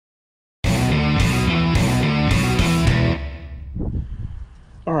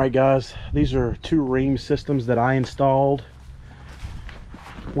All right, guys, these are two ream systems that I installed.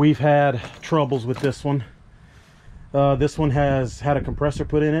 We've had troubles with this one. This one has had a compressor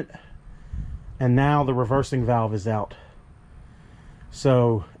put in it, and now the reversing valve is out.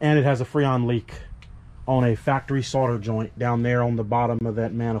 So, and it has a freon leak on a factory solder joint down there on the bottom of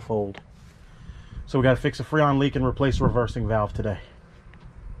that manifold. So we got to fix a freon leak and replace the reversing valve today.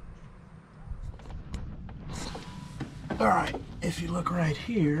 All right, if you look right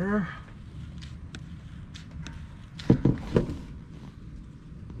here,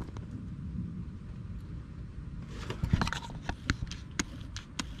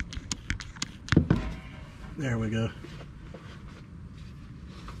 there we go.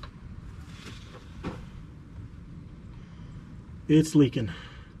 It's leaking.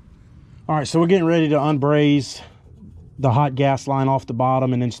 All right, so we're getting ready to unbraze the hot gas line off the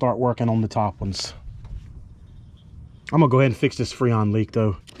bottom and then start working on the top ones. I'm gonna go ahead and fix this freon leak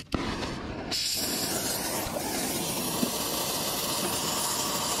though.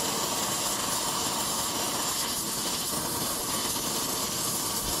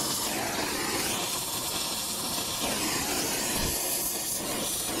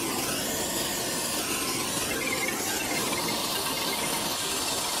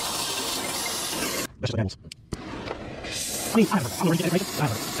 That's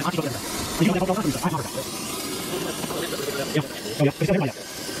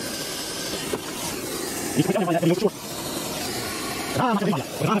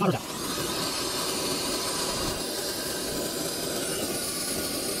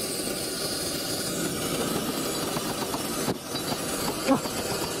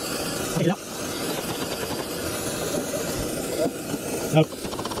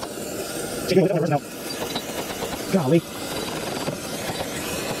just golly.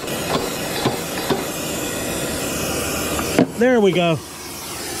 There we go.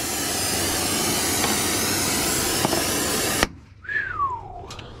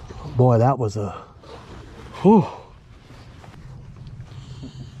 Boy, that was a whew.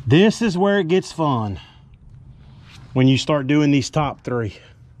 This is where it gets fun, when you start doing these top three.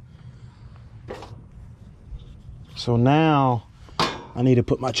 So now I need to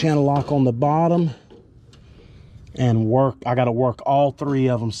put my channel lock on the bottom and work. I got to work all three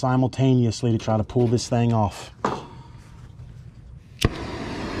of them simultaneously to try to pull this thing off.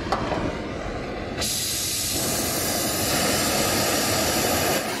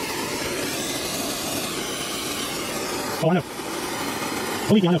 Oh, I know.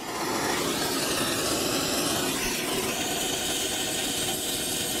 Believe me, I know.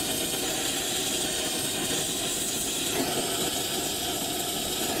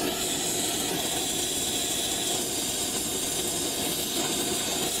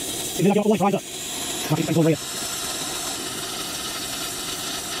 See, then I got all the lights lined up. Not these things will red.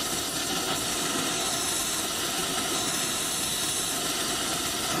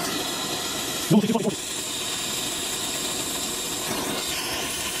 No, 60, 40, 40.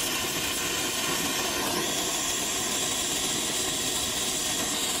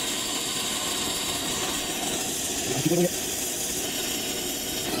 Keep it.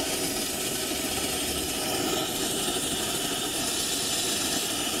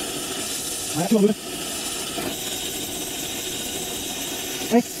 I got two of them.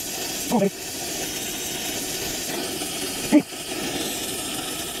 Hey, come on, baby. Hey.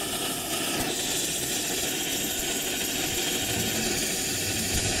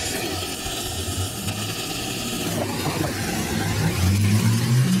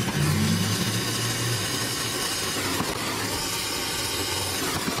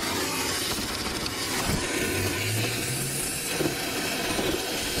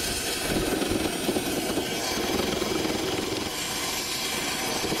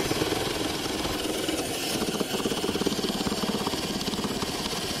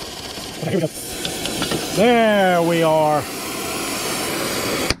 Okay, here we go. There we are.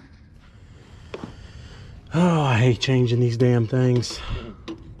 Oh, I hate changing these damn things.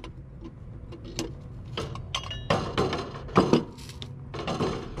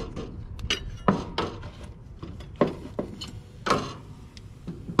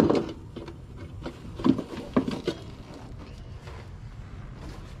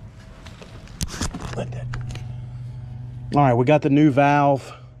 Like that. All right, we got the new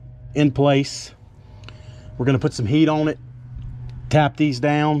valve in place. We're going to put some heat on it, tap these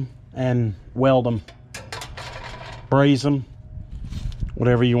down, and weld them, braze them,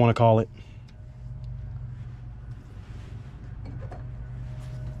 whatever you want to call it.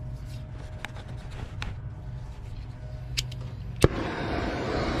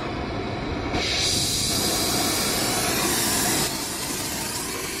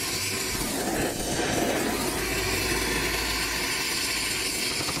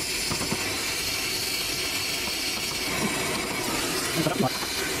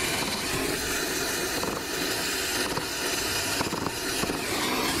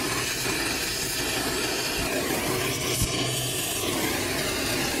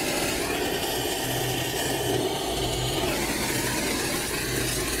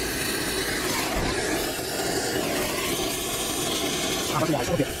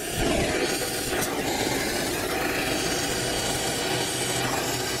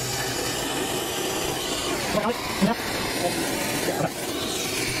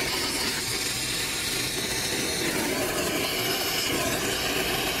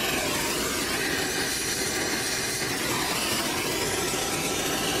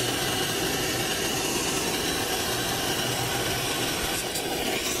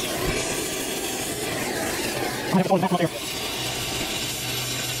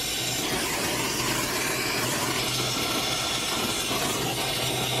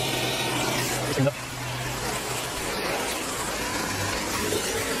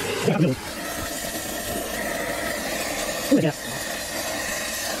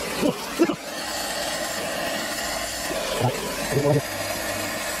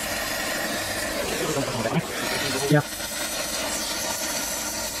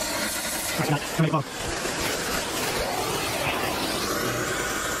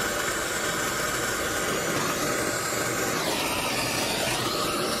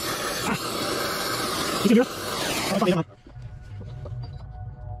 Yeah.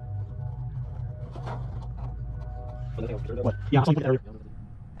 Yeah.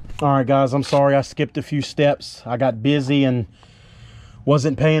 All right, guys, I'm sorry I skipped a few steps. I got busy and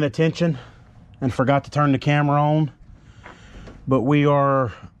wasn't paying attention and forgot to turn the camera on. But we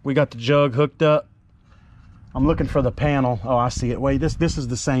got the jug hooked up. I'm looking for the panel. Oh, I see it. Wait, this is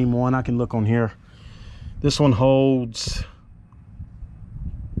the same one. I can look on here. This one holds,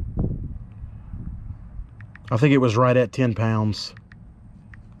 I think it was right at 10 pounds.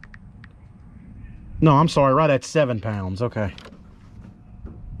 No, I'm sorry, right at 7 pounds. Okay.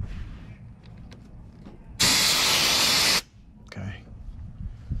 Okay.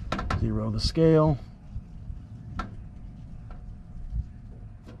 Zero the scale.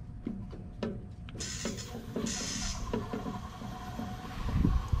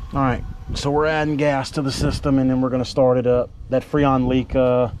 All right, so we're adding gas to the system and then we're gonna start it up. That Freon leak,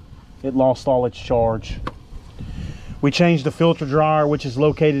 it lost all its charge. We changed the filter dryer, which is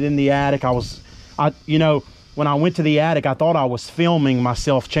located in the attic. You know, when I went to the attic, I thought I was filming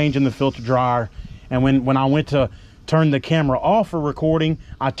myself changing the filter dryer. And when I went to turn the camera off for recording,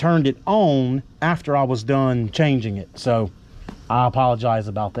 I turned it on after I was done changing it. So I apologize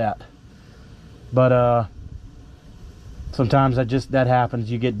about that. But sometimes that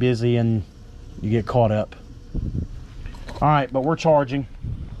happens. You get busy and you get caught up. All right, but we're charging.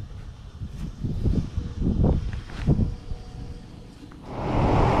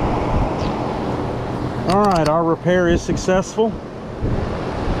 All right, our repair is successful.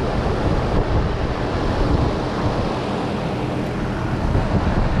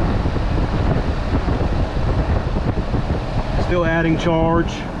 Still adding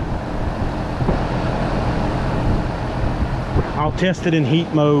charge. I'll test it in heat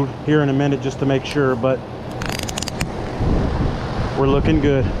mode here in a minute just to make sure, but we're looking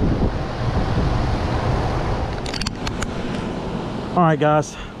good. All right,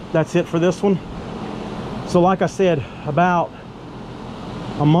 guys, that's it for this one. So like I said, about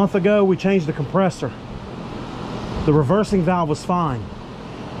a month ago, we changed the compressor. The reversing valve was fine.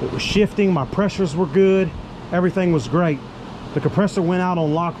 It was shifting, my pressures were good, everything was great. The compressor went out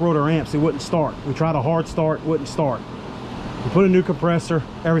on lock rotor amps, it wouldn't start. We tried a hard start, wouldn't start. We put a new compressor,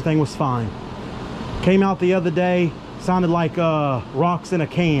 everything was fine. Came out the other day, sounded like rocks in a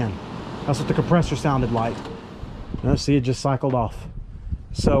can. That's what the compressor sounded like. Now, see, it just cycled off.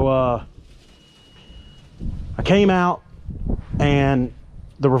 So I came out and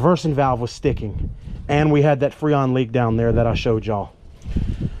the reversing valve was sticking. And we had that Freon leak down there that I showed y'all.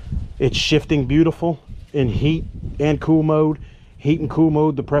 It's shifting beautiful in heat and cool mode. Heat and cool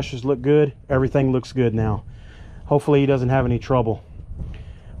mode, the pressures look good. Everything looks good now. Hopefully he doesn't have any trouble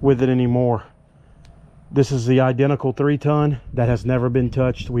with it anymore. This is the identical 3-ton that has never been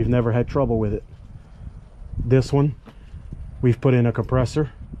touched. We've never had trouble with it. This one, we've put in a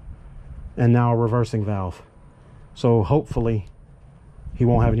compressor and now a reversing valve. So hopefully he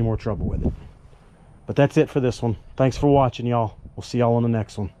won't have any more trouble with it. But that's it for this one. Thanks for watching, y'all. We'll see y'all on the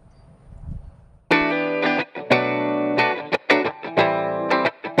next one.